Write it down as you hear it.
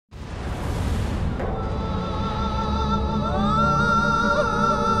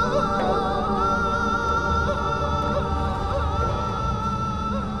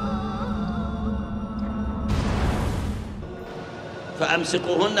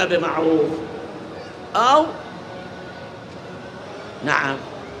فأمسكوهن بمعروف أو نعم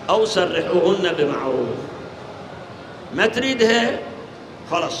أو سرحوهن بمعروف. ما تريدها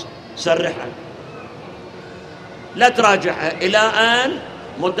خلاص سرحها، لا تراجعها إلى أن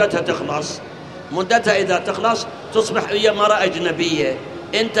مدتها تخلص. مدتها إذا تخلص تصبح هي مرأة أجنبية،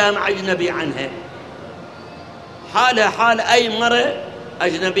 أنت مع أجنبي عنها، حالها حال أي مرأة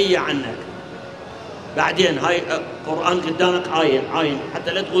أجنبية عنك. بعدين هاي قرآن قدامك عاين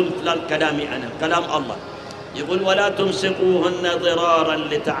حتى لا تقول فلان كلامي أنا، كلام الله. يقول ولا تمسكوهن ضرارا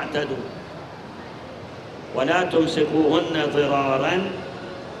لتعتدوا. ولا تمسكوهن ضرارا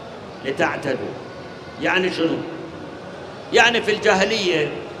لتعتدوا يعني شنو؟ يعني في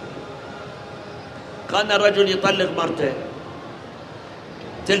الجاهلية كان الرجل يطلق مرته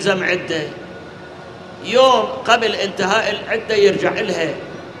تلزم عدة، يوم قبل انتهاء العدة يرجع لها،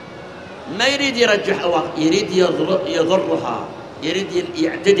 ما يريد يرجعها، يريد يضرها، يريد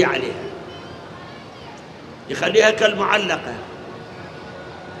يعتدي عليها، يخليها كالمعلقة،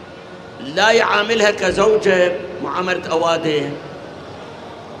 لا يعاملها كزوجة معاملة أوادين،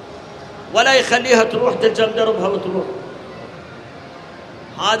 ولا يخليها تروح تلزم دربها وتروح.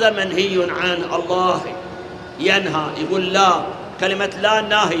 هذا منهي عنه. الله ينهى، يقول لا، كلمة لا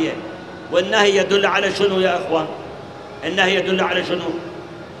ناهية، والنهي يدل على شنو يا أخوان؟ النهي يدل على شنو؟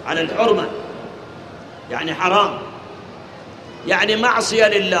 على الحرمة، يعني حرام، يعني معصية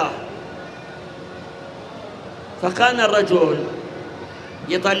لله. فكان الرجل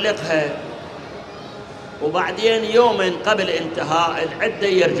يطلقها وبعدين يوم قبل انتهاء العدة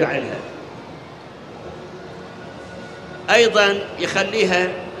يرجع لها، أيضا يخليها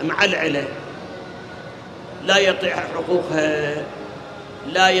معلعلة، لا يعطيها حقوقها،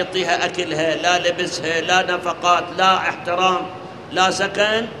 لا يعطيها أكلها، لا لبسها، لا نفقات، لا احترام، لا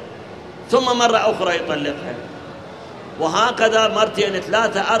سكن، ثم مرة أخرى يطلقها. وهكذا مرتين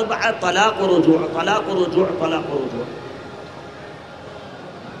ثلاثة أربعة، طلاق ورجوع، طلاق ورجوع، طلاق ورجوع.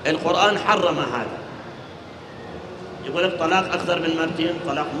 القرآن حرم هذا، يقول لك طلاق أكثر من مرتين،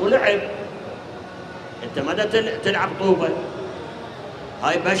 طلاق مو لعب، أنت ما تلعب طوبة،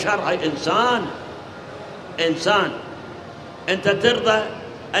 هاي بشر، هاي إنسان. أنت ترضى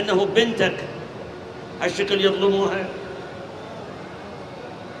أنه بنتك هالشكل يظلموها؟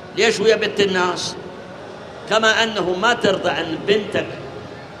 ليش ويا بنت الناس؟ كما أنه ما ترضى أن بنتك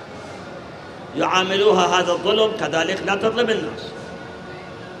يعاملوها هذا الظلم، كذلك لا تظلم الناس.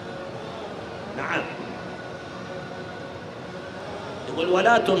 نعم. يقول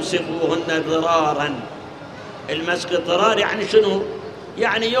ولا تمسكوهن ضرارا. المسك الضرار يعني شنو؟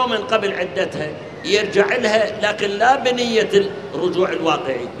 يعني يوم قبل عدتها يرجع لها، لكن لا بنية الرجوع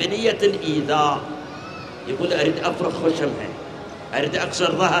الواقعي، بنية الإيذاء. يقول أريد أفرخ خشمها، أريد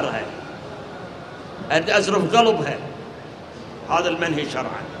أكسر ظهرها، أريد أزرف قلبها. هذا المنهي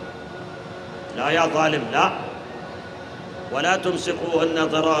شرعا. لا يا ظالم، لا. ولا تمسكوهن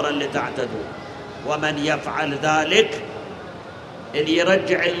ضرارا لتعتدوا، ومن يفعل ذلك، اللي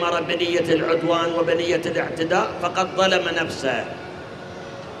يرجع المرأة بنية العدوان وبنية الاعتداء فقد ظلم نفسه.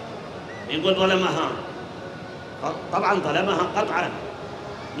 يقول ظلمها، طبعا ظلمها قطعا.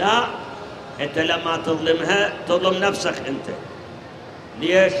 لا، أنت لما تظلمها تظلم نفسك أنت.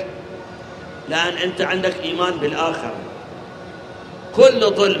 ليش؟ لأن أنت عندك إيمان بالآخرة.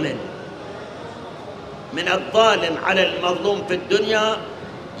 كل ظلم من الظالم على المظلوم في الدنيا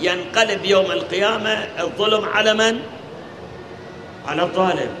ينقلب يوم القيامة الظلم على من؟ على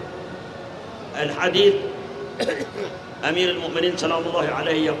الظالم. الحديث أمير المؤمنين سلام الله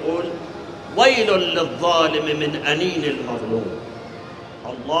عليه يقول ويل للظالم من أنين المظلوم.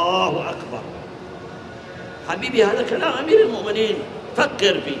 الله أكبر. حبيبي هذا كلام أمير المؤمنين،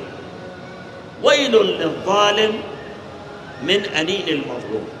 فكر فيه. ويل للظالم من أنين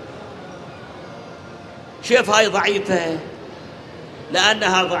المظلوم. شوف هاي ضعيفة،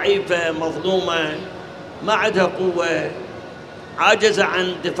 لأنها ضعيفة مظلومة ما عندها قوة، عاجزة عن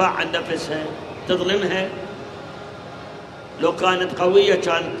الدفاع عن نفسها، تظلمها. لو كانت قوية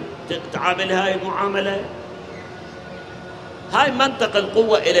كانت تعاملها هاي المعاملة. هاي منطق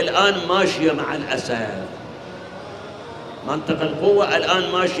القوة إلى الآن ماشية مع الأسف. منطق القوة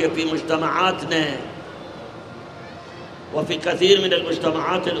الآن ماشية في مجتمعاتنا وفي كثير من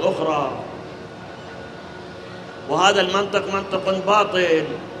المجتمعات الأخرى، وهذا المنطق منطق باطل.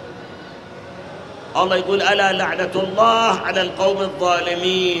 الله يقول ألا لعنة الله على القوم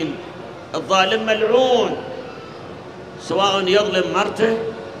الظالمين. الظالم ملعون، سواء يظلم مرته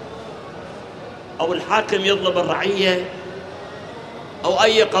أو الحاكم يظلم الرعية أو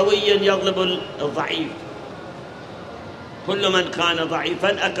أي قوي يظلم الضعيف. كل من كان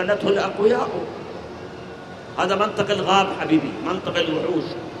ضعيفا أكلته الأقوياء. هذا منطق الغاب حبيبي، منطق الوحوش،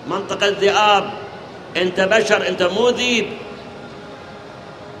 منطق الذئاب. أنت بشر، أنت مو ذيب،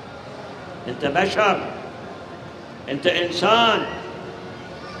 أنت بشر، أنت إنسان.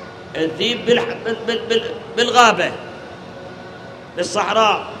 الذيب بالغابة،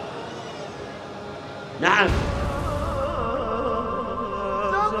 بالصحراء. نعم.